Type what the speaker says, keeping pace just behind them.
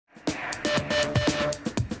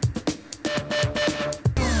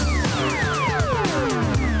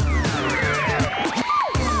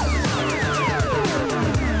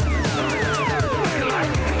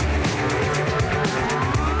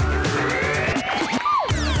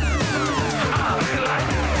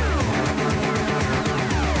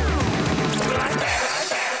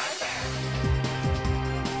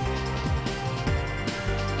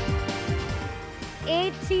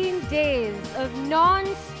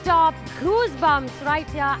non-stop goosebumps right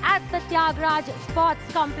here at the Tyagaraja Sports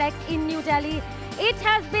Complex in New Delhi. It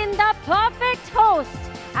has been the perfect host,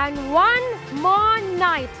 and one more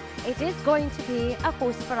night it is going to be a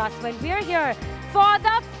host for us when we're here for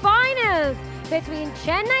the finals between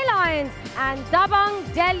Chennai Lions and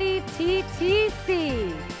Dabang Delhi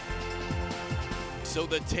T.T.C. So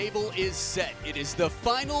the table is set. It is the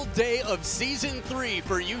final day of Season 3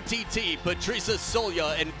 for UTT. Patricia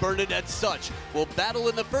Solya and Bernadette Such will battle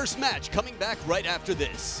in the first match, coming back right after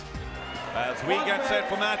this. As we get set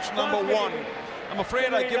for match number 1, I'm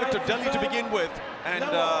afraid I give it to Delhi to begin with, and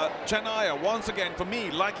Chennai are once again, for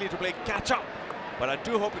me, likely to play catch-up. But I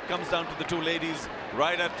do hope it comes down to the two ladies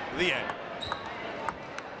right at the end.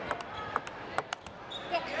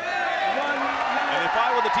 And if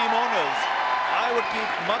I were the team owners, I would keep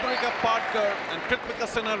Madhurika Patkar and Kritika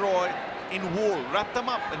Sinha Roy in wool, wrap them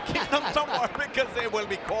up and keep them somewhere because they will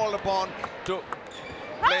be called upon to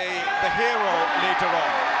play the hero later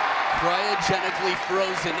on. Cryogenically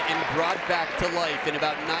frozen and brought back to life in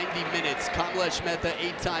about 90 minutes. Kamlesh Mehta,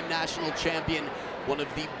 8-time national champion, one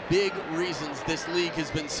of the big reasons this league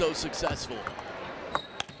has been so successful.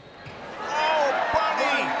 Oh,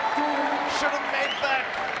 Bunny! Should have made that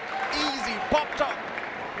easy, popped up.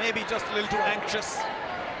 Maybe just a little too anxious.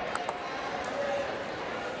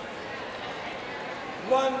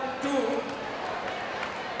 1, 2.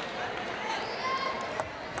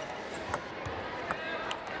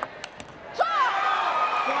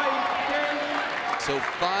 So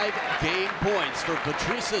 5 game points for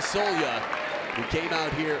Patricia Solya, who came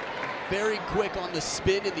out here very quick on the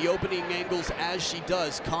spin in the opening angles as she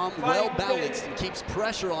does. Calm, well balanced, and keeps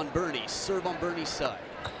pressure on Bernie. Serve on Bernie's side.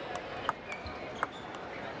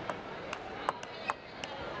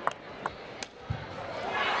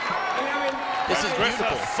 This is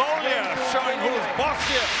beautiful. Solya showing who's boss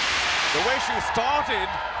here. The way she started,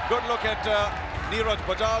 good look at Neeraj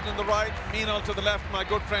Bajaj on the right, Meenal to the left, my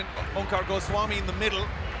good friend Onkar Goswami in the middle,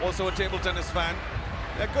 also a table tennis fan.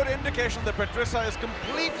 A good indication that Patricia is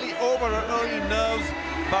completely over her early nerves.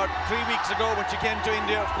 About 3 weeks ago when she came to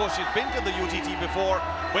India, of course she'd been to the UTT before,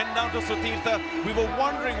 went down to Sutirtha. We were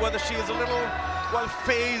wondering whether she is a little, well,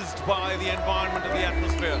 phased by the environment and the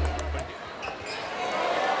atmosphere.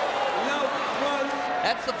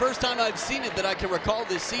 That's the first time I've seen it that I can recall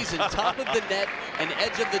this season. Top of the net and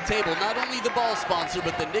edge of the table. Not only the ball sponsor,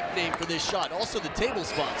 but the nickname for this shot. Also the table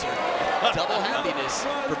sponsor. Double happiness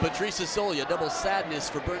for Patricia Solya. Double sadness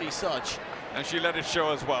for Bernie Such. And she let it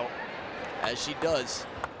show as well. As she does.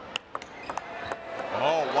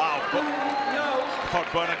 Oh, wow. I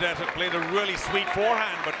thought Bernadette had played a really sweet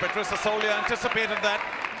forehand, but Patricia Solya anticipated that,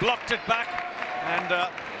 blocked it back, and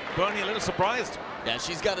Bernie a little surprised. Yeah,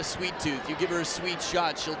 she's got a sweet tooth. You give her a sweet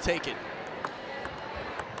shot, she'll take it.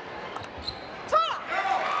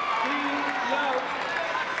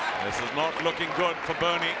 This is not looking good for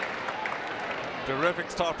Bernie.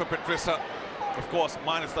 Terrific start for Patricia. Of course,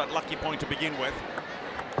 minus that lucky point to begin with.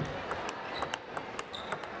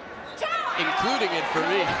 Including it for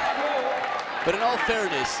me. But in all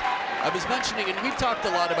fairness, I was mentioning, and we've talked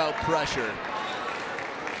a lot about pressure.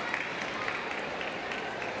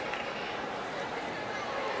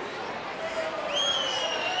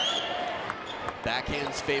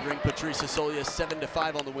 Backhands favoring Patricia Solya,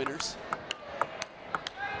 7-5 on the winners.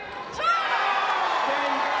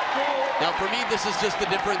 Now for me, this is just the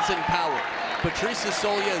difference in power. Patricia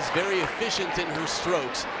Solya is very efficient in her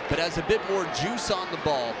strokes, but has a bit more juice on the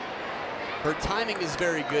ball. Her timing is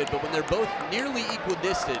very good, but when they're both nearly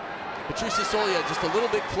equidistant, Patricia Solya just a little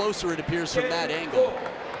bit closer, it appears, from that angle.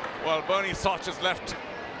 Well, Bernie Such is left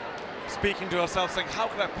speaking to herself, saying, how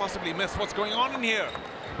could I possibly miss what's going on in here?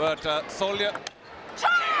 But Solya,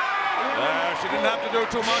 she didn't have to do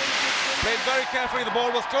too much. Played very carefully. The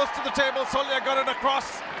ball was close to the table. Solya got it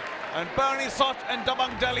across. And Bernie Such and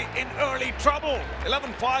Dabang Delhi in early trouble.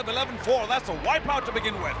 11-5, 11-4. That's a wipeout to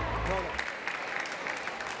begin with.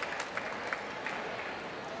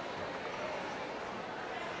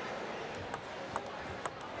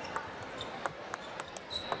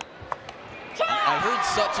 I heard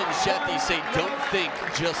Such and Shetty say, don't think,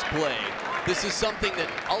 just play. This is something that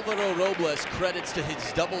Alvaro Robles credits to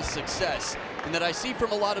his double success, and that I see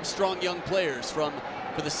from a lot of strong young players, for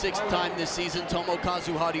the 6th time this season,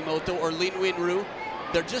 Tomokazu Harimoto or Lin Winru.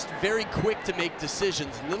 They're just very quick to make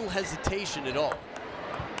decisions, little hesitation at all.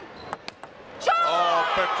 Oh,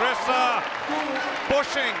 Patricia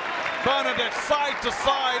pushing Bernadette side to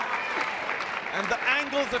side. And the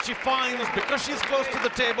angles that she finds, because she's close to the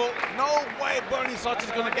table, no way Bernie Such is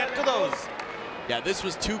going to get to those. Yeah, this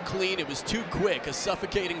was too clean. It was too quick. A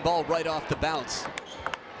suffocating ball right off the bounce.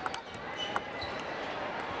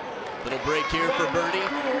 Little break here for Bernie.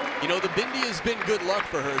 You know, the Bindi has been good luck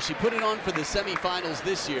for her. She put it on for the semifinals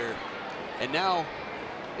this year, and now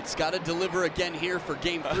it's got to deliver again here for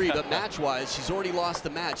game 3. But match-wise, she's already lost the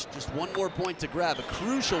match. Just one more point to grab, a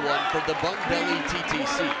crucial one for Dabang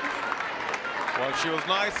T.T.C. Well, she was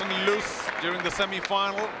nice and loose during the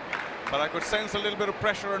semi-final, but I could sense a little bit of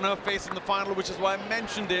pressure on her face in the final, which is why I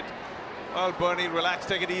mentioned it. Well, Bernie, relax,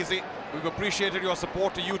 take it easy. We've appreciated your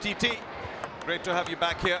support to UTT. Great to have you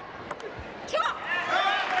back here.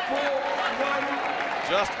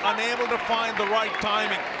 Just unable to find the right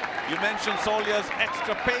timing. You mentioned Solya's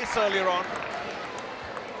extra pace earlier on.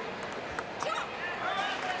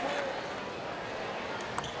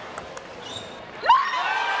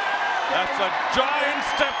 That's a giant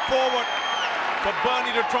step forward for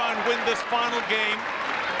Bernie to try and win this final game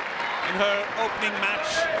in her opening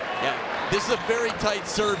match. Yeah, this is a very tight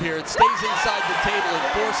serve here. It stays inside the table and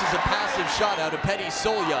forces a passive shot out of Petty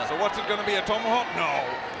Solya. So what's it going to be, a tomahawk? No,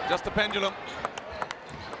 just a pendulum.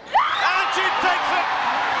 And she takes it!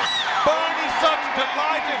 Bernie's such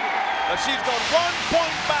delighted that she's got 1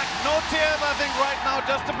 point back. No tears, I think, right now,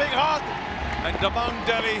 just a big hug. And Dabang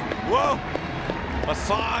Delhi, whoa, a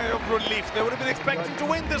sigh of relief. They would have been expecting to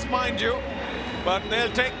win this, mind you. But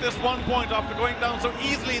they'll take this 1 point after going down so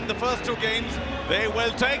easily in the first 2 games. They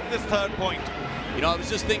will take this 3rd point. You know, I was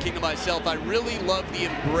just thinking to myself, I really love the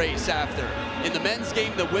embrace after. In the men's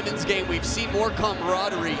game, the women's game, we've seen more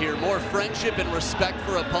camaraderie here, more friendship and respect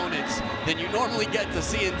for opponents than you normally get to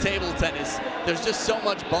see in table tennis. There's just so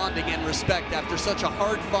much bonding and respect after such a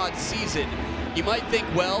hard-fought season. You might think,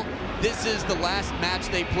 well, this is the last match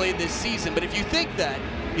they played this season, but if you think that,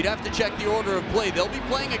 you'd have to check the order of play. They'll be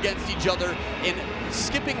playing against each other in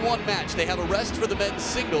skipping 1 match. They have a rest for the men's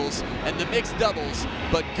singles and the mixed doubles,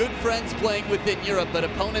 but good friends playing within Europe, but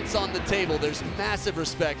opponents on the table. There's massive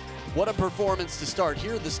respect. What a performance to start.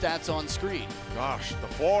 Here are the stats on screen. Gosh, the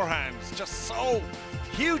forehands just so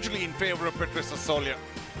hugely in favor of Patricia Solya.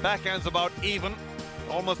 Backhands about even,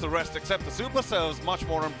 almost the rest except the super serves much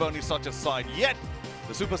more on Bernie Such's side. Yet,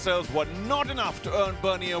 the super serves were not enough to earn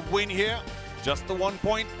Bernie a win here. Just the 1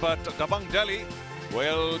 point, but Dabang Delhi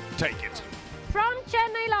will take it. From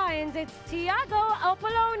Chennai Lions, it's Tiago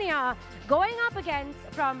Apollonia going up against,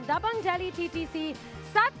 from Dabang Delhi T.T.C,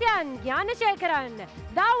 Satyan Gyanashekaran.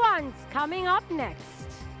 The ones coming up next.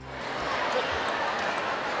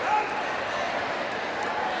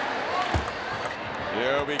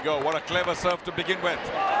 Here we go. What a clever serve to begin with.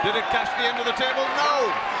 Did it catch the end of the table?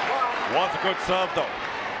 No! Was a good serve, though.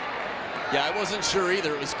 Yeah, I wasn't sure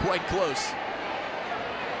either. It was quite close.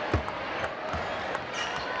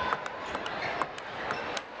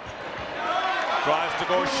 Tries to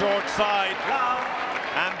go short side.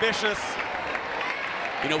 Ambitious.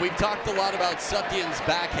 You know, we've talked a lot about Satyan's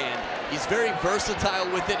backhand. He's very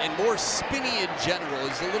versatile with it and more spinny in general.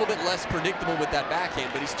 He's a little bit less predictable with that backhand,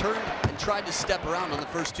 but he's turned and tried to step around on the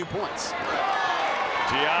first 2 points.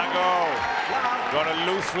 Tiago got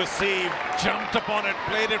a loose receive, jumped upon it,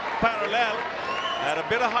 played it parallel, had a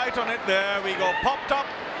bit of height on it. There we go, popped up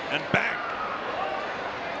and bang.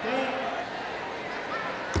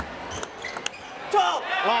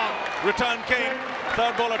 Long return came,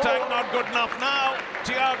 3rd ball attack not good enough. Now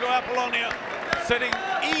Tiago Apollonia sitting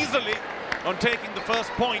easily on taking the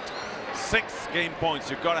first point. 6 game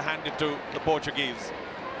points. You've got to hand it to the Portuguese.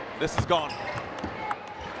 This is gone.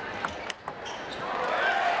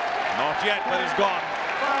 Not yet, but it's gone.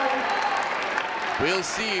 We'll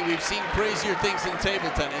see. We've seen crazier things in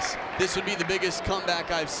table tennis. This would be the biggest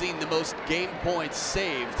comeback I've seen, the most game points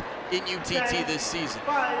saved in UTT this season.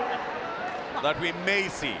 That we may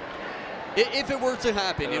see. If it were to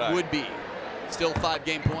happen, it would be. Still 5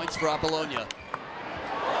 game points for Apollonia.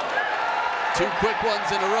 2 quick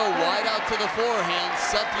ones in a row, wide out to the forehand.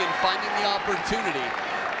 Satyan finding the opportunity.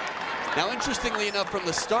 Now, interestingly enough, from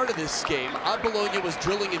the start of this game, Apollonia was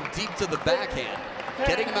drilling him deep to the backhand,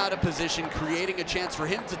 getting him out of position, creating a chance for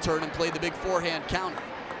him to turn and play the big forehand counter.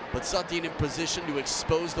 But Satyan in position to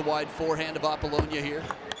expose the wide forehand of Apollonia here.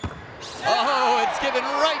 Oh, it's given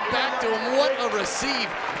right back to him. What a receive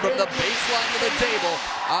from the baseline of the table.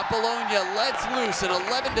 Apollonia lets loose and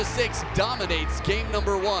 11-6 dominates game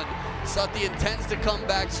number 1. Satyan tends to come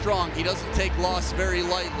back strong. He doesn't take loss very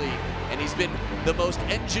lightly, and he's been the most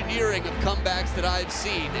engineering of comebacks that I've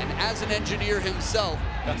seen. And as an engineer himself,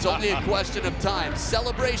 it's only a question of time.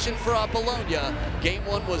 Celebration for Apollonia. Game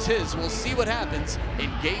 1 was his. We'll see what happens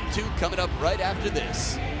in game 2 coming up right after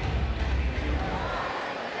this.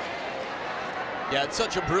 Yeah, it's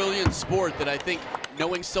such a brilliant sport that I think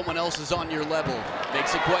knowing someone else is on your level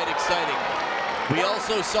makes it quite exciting. We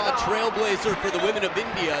also saw trailblazer for the women of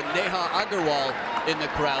India, Neha Agarwal, in the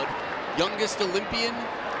crowd. youngest Olympian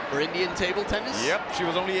for Indian table tennis. Yep, she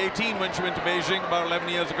was only 18 when she went to Beijing about 11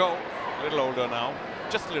 years ago. A little older now,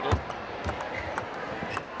 just a little.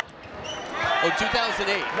 Oh,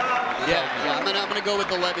 2008. Yeah, I'm gonna go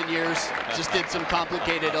with 11 years. Just did some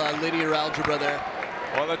complicated linear algebra there.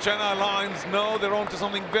 Well, the Chennai Lions know they're on to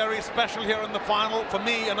something very special here in the final. For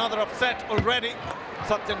me, another upset already.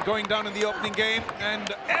 Satyan going down in the opening game,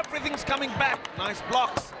 and everything's coming back. Nice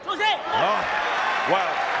blocks. Oh,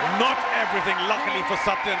 well, not everything, luckily for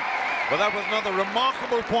Satyan, but that was another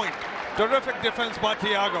remarkable point. Terrific defense by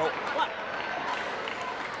Thiago.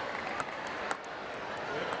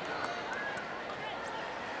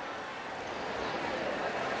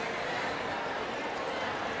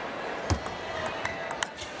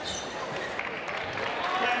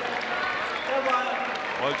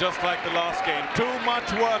 Well, just like the last game, too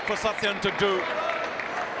much work for Satyan to do.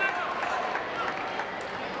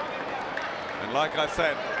 And like I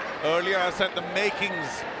said earlier, I said the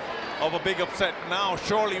makings of a big upset. Now,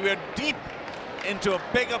 surely we're deep into a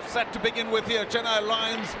big upset to begin with here. Chennai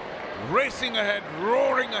Lions racing ahead,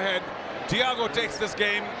 roaring ahead. Thiago takes this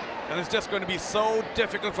game, and it's just going to be so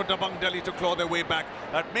difficult for Dabang Delhi to claw their way back.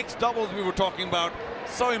 That mixed doubles we were talking about,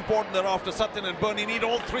 so important that after Satyan and Bernie need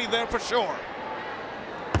all three there for sure.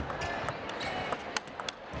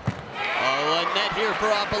 Oh, a net here for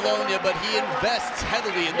Apollonia, but he invests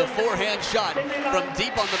heavily in the forehand shot from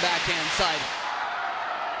deep on the backhand side.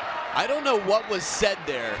 I don't know what was said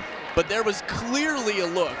there, but there was clearly a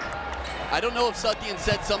look. I don't know if Satyan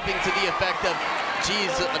said something to the effect of,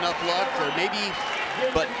 geez, enough luck, or maybe,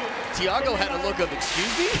 but Thiago had a look of,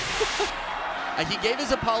 excuse me? He gave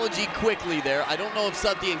his apology quickly there. I don't know if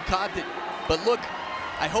Satyan caught it, but look,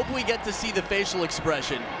 I hope we get to see the facial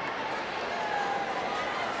expression.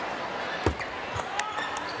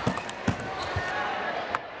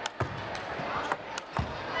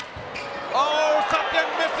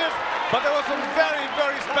 But there were some very,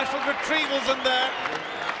 very special retrievals in there.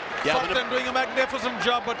 Yeah, Satyan doing a magnificent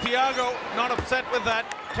job, but Thiago not upset with that.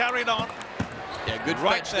 Carried on. Yeah, good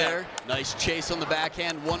fetch there. Nice chase on the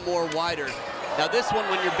backhand. One more wider. Now this one,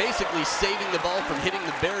 when you're basically saving the ball from hitting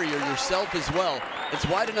the barrier yourself as well, it's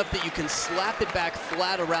wide enough that you can slap it back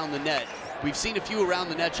flat around the net. We've seen a few around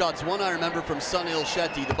the net shots. One I remember from Sunil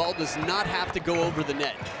Shetty. The ball does not have to go over the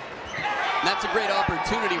net. And that's a great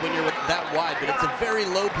opportunity when you're that wide, but it's a very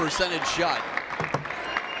low percentage shot.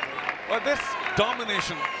 Well, this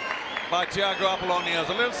domination by Thiago Apollonia is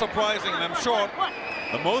a little surprising, and I'm sure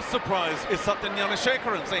the most surprised is Satyan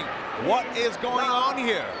Yanashekaran saying, what is going on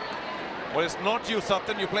here? Well, it's not you,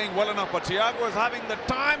 Satyan, you're playing well enough, but Thiago is having the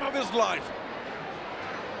time of his life.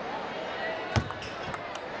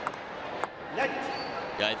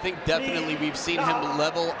 Yeah, I think definitely we've seen him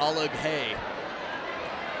level Oleg Hay.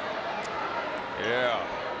 Yeah,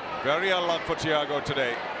 very unlucky for Thiago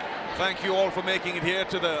today. Thank you all for making it here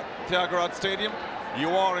to the Thiago Stadium. You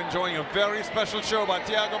are enjoying a very special show by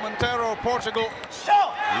Thiago Monteiro of Portugal.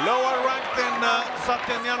 Lower ranked than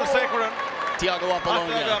Satyan Yanashekaran. Thiago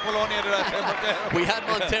Apollonia. Apollonia, did I say Monteiro? We had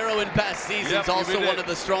Monteiro in past seasons, yep, also one of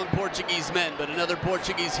the strong Portuguese men, but another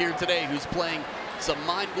Portuguese here today who's playing some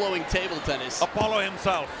mind-blowing table tennis. Apollo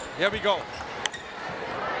himself. Here we go.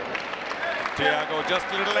 Thiago just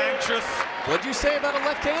a little anxious. What'd you say about a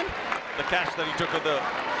left hand? The catch that he took of the...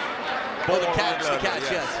 Oh, the catch,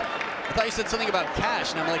 yes. I thought you said something about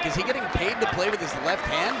cash, and I'm like, is he getting paid to play with his left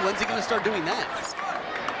hand? When's he going to start doing that?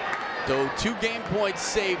 So 2 game points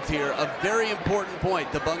saved here. A very important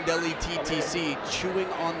point. Dabang Delhi T.T.C. chewing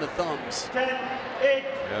on the thumbs.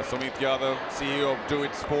 Yeah, Sumit Yadav, CEO of Do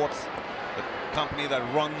It Sports, the company that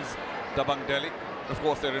runs Dabang Delhi. Of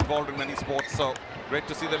course, they're involved in many sports, so great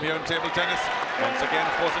to see them here in table tennis. Once again,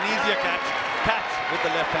 of course, an easier catch with the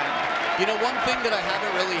left hand. You know, one thing that I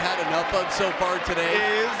haven't really had enough of so far today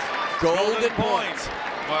is golden points.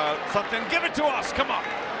 Well, Satyan, give it to us, come on.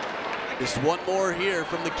 Just one more here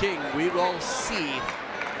from the king. We will see.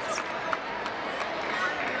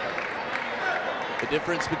 The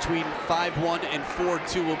difference between 5-1 and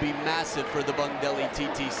 4-2 will be massive for the Dabang Delhi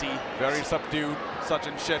T.T.C. Very subdued.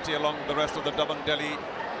 Sachin Shetty along the rest of the Dabang Delhi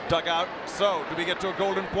dugout. So, do we get to a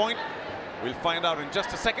golden point? We'll find out in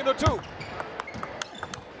just a second or two.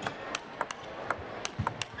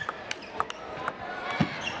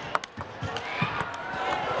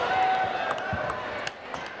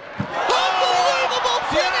 Unbelievable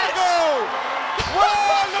Thiago!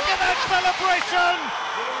 Whoa, look at that celebration!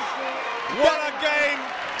 What a game!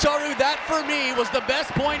 Charu, that for me was the best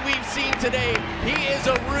point we've seen today. He is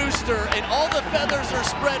a rooster, and all the feathers are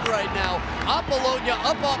spread right now. Apollonia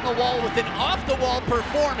up on the wall with an off-the-wall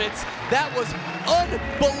performance. That was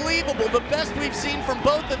unbelievable. The best we've seen from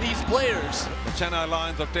both of these players. The Chennai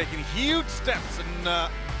Lions are taking huge steps in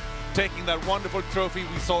taking that wonderful trophy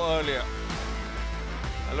we saw earlier.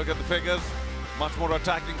 And look at the figures. Much more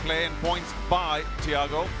attacking play and points by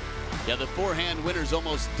Thiago. Yeah, the forehand winner's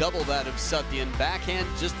almost double that of Satyan. Backhand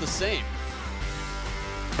just the same.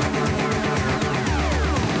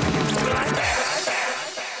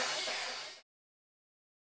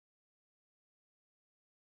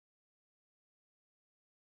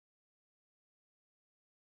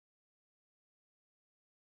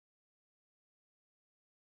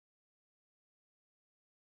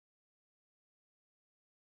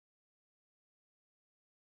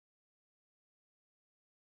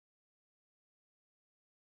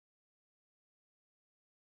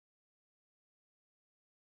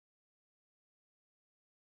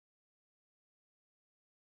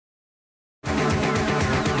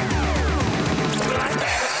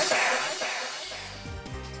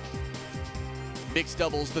 Mixed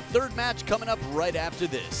doubles, the third match coming up right after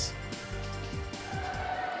this.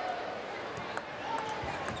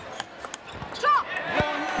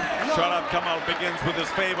 Sharad Kamal begins with his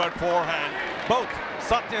favored forehand. Both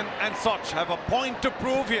Satyan and Soch have a point to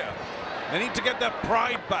prove here. They need to get their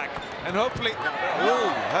pride back, and hopefully,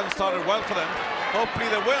 hasn't started well for them. Hopefully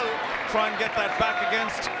they will try and get that back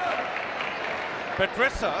against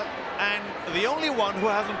Petrissa, and the only one who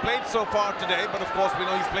hasn't played so far today, but of course we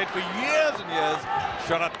know he's played for years and years,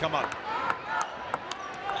 Sharad Kamal.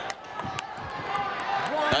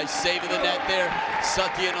 Nice save of the net there.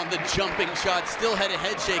 Satyan on the jumping shot, still had a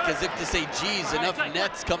head shake as if to say, geez, enough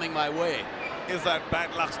nets coming my way. Is that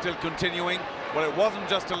bad luck still continuing? Well, it wasn't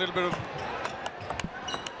just a little bit of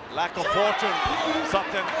lack of fortune.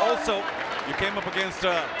 Satyan also, you came up against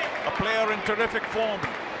a player in terrific form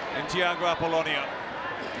in Thiago Apollonia.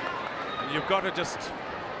 And you've got to just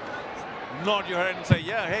nod your head and say,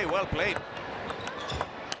 yeah, hey, well played.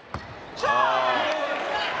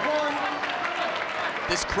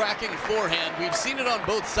 This cracking forehand, we've seen it on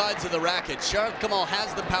both sides of the racket. Sharad Kamal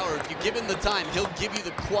has the power. If you give him the time, he'll give you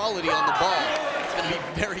the quality on the ball. It's going to be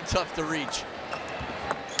very tough to reach.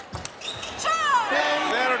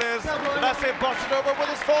 There it is. Did I say bust it over with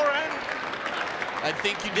his forehand? I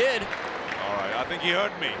think you did. All right, I think you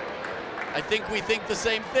heard me. I think we think the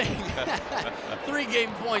same thing. 3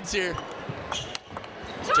 game points here.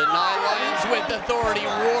 Chennai Lions with authority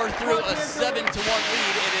roar through a 7-1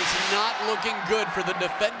 lead. It is not looking good for the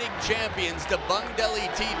defending champions, Dabang Delhi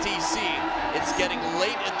T.T.C. It's getting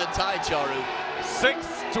late in the tie, Charu.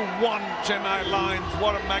 6-1 Chennai Lions.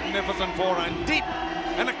 What a magnificent forehand. Deep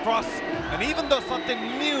and across. And even though something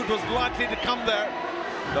new was likely to come there,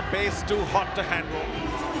 the base too hot to handle.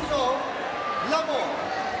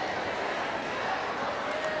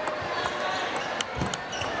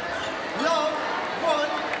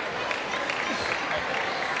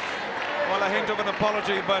 Well, a hint of an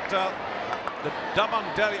apology, but the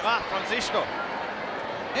Dabang Delhi, Francisco.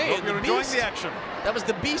 Hey, hope you're enjoying the action. That was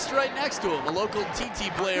the beast right next to him, a local TT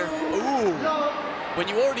player. Ooh. When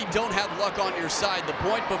you already don't have luck on your side, the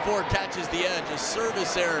point before catches the edge, a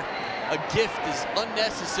service error, a gift is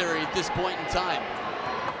unnecessary at this point in time.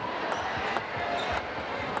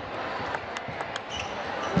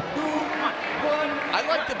 I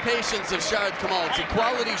like the patience of Sharad Kamal. It's a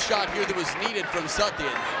quality shot here that was needed from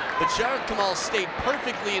Satyan, but Sharad Kamal stayed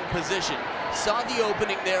perfectly in position. Saw the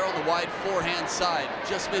opening there on the wide forehand side,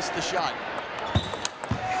 just missed the shot.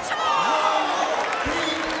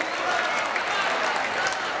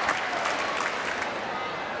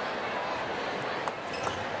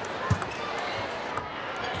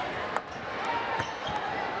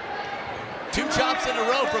 Two chops in a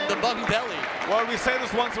row from Dabang Delhi. Well, we say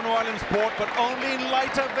this once in a while in sport, but only in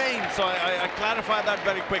lighter vein, so I clarify that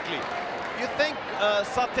very quickly. You think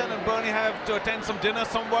Satyan and Bernie have to attend some dinner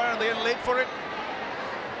somewhere and they're late for it?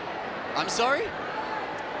 I'm sorry?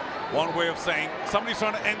 One way of saying somebody's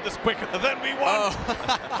trying to end this quicker than we want.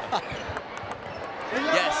 Oh.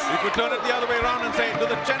 Yes. You could turn it the other way around and say, do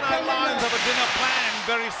the Chennai Lions have a dinner planned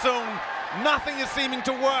very soon? Nothing is seeming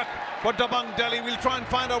to work for Dabang Delhi. We'll try and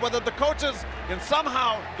find out whether the coaches can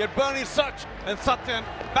somehow get Bernie Such and Satyan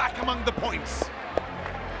back among the points.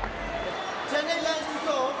 Chennai Lions to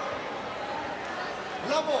serve.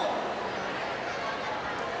 Labo.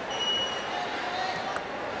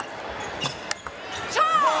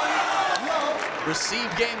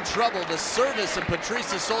 Receive game trouble. The service of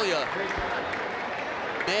Patrice Solia.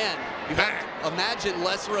 Man, you have to imagine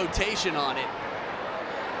less rotation on it.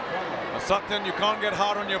 Satyan, you can't get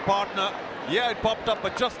hard on your partner. Yeah, it popped up,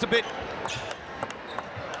 but just a bit.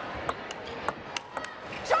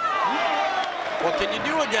 What can you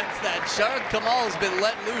do against that? Sharad Kamal has been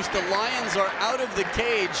let loose. The Lions are out of the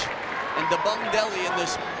cage. And Dabang Delhi in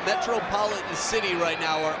this metropolitan city right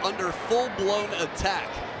now are under full-blown attack.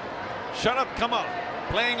 Sharad Kamal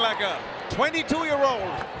playing like a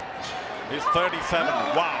 22-year-old. He's 37.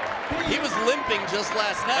 Wow. He was limping just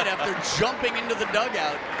last night after jumping into the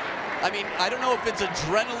dugout. I mean, I don't know if it's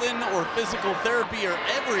adrenaline or physical therapy or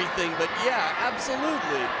everything, but yeah,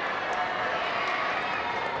 absolutely.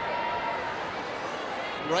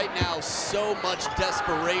 Right now, so much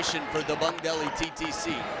desperation for the Dabang Delhi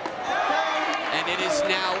T.T.C. And it is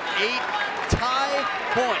now 8 tie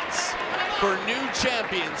points for new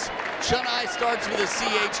champions. Chennai starts with a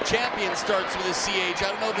CH, champion starts with a CH. I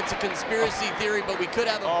don't know if it's a conspiracy theory, but we could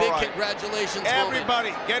have a big congratulations Everybody,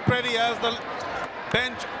 moment. get ready as the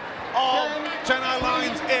bench of Chennai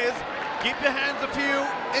Lions is. Keep your hands a few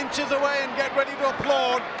inches away and get ready to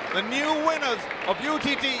applaud the new winners of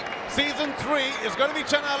UTT Season 3. Is going to be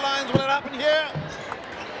Chennai Lions. Will it happen here?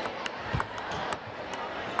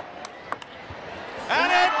 And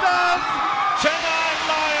it does! Chennai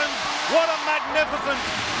Lions, what a magnificent,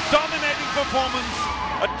 dominating performance.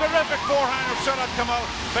 A terrific forehand of Sharad Kamal.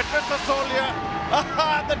 Patricia Solia,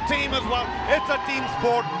 the team as well. It's a team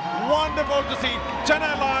sport. Wonderful to see.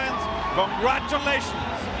 Chennai Lions, congratulations.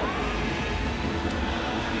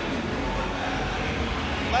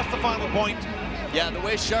 That's the final point. Yeah, the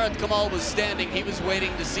way Sharad Kamal was standing, he was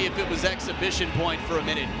waiting to see if it was exhibition point for a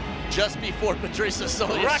minute. Just before Patricia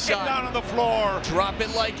Solia's Racket shot. down on the floor. Drop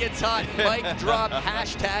it like it's hot. Mic drop,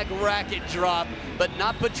 hashtag racket drop, but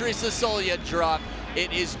not Patricia Solia drop.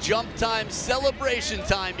 It is jump time, celebration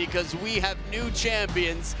time, because we have new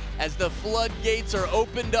champions as the floodgates are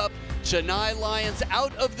opened up. Chennai Lions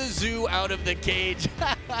out of the zoo, out of the cage.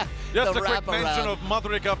 Just a quick mention of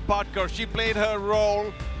Madhurika Patkar. She played her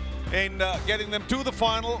role in getting them to the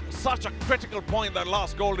final. Such a critical point, that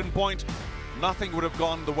last golden point. Nothing would have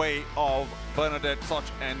gone the way of Bernadette, Soch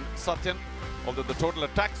and Satyan, although the total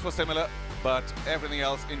attacks were similar, but everything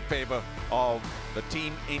else in favor of the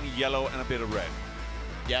team in yellow and a bit of red.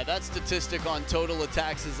 Yeah, that statistic on total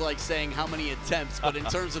attacks is like saying how many attempts, but in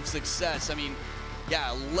terms of success, I mean,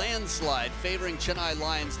 yeah, landslide favoring Chennai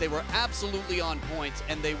Lions. They were absolutely on point,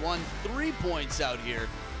 and they won 3 points out here.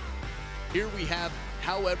 Here we have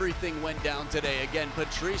how everything went down today. Again,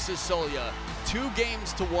 Patricia Solia,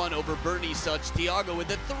 2-1 over Bernie Such. Tiago with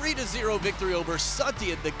a 3-0 victory over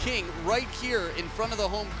Satya, the king, right here in front of the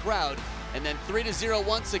home crowd. And then 3-0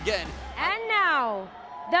 once again. And now,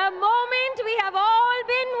 the moment we have all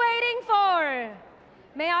been waiting for.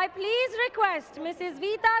 May I please request Mrs.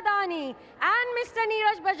 Veeta Dani and Mr.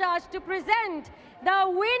 Neeraj Bajaj to present the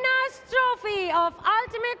winner's trophy of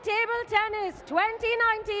Ultimate Table Tennis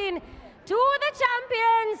 2019 to the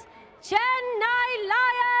champions, Chennai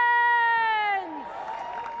Lions!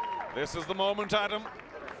 This is the moment, Adam.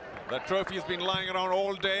 That trophy has been lying around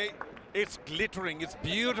all day. It's glittering, it's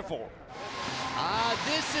beautiful.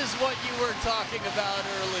 This is what you were talking about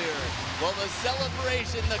earlier. Well, the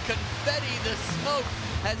celebration, the confetti, the smoke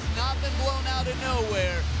has not been blown out of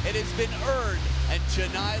nowhere. It has been earned, and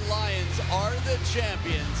Chennai Lions are the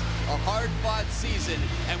champions. A hard-fought season,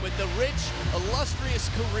 and with the rich, illustrious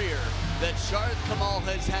career that Sharad Kamal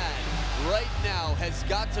has had, right now has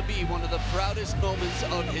got to be one of the proudest moments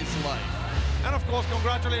of his life. And of course,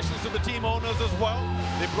 congratulations to the team owners as well.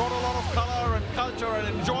 They brought a lot of color and culture and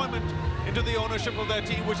enjoyment into the ownership of their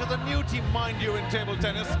team, which is a new team, mind you, in table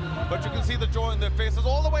tennis. But you can see the joy in their faces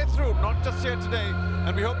all the way through, not just here today.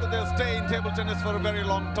 And we hope that they'll stay in table tennis for a very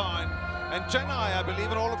long time. And Chennai, I believe,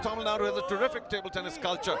 and all of Tamil Nadu has a terrific table tennis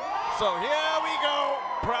culture. So here we go,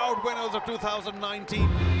 proud winners of 2019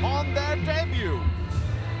 on their debut.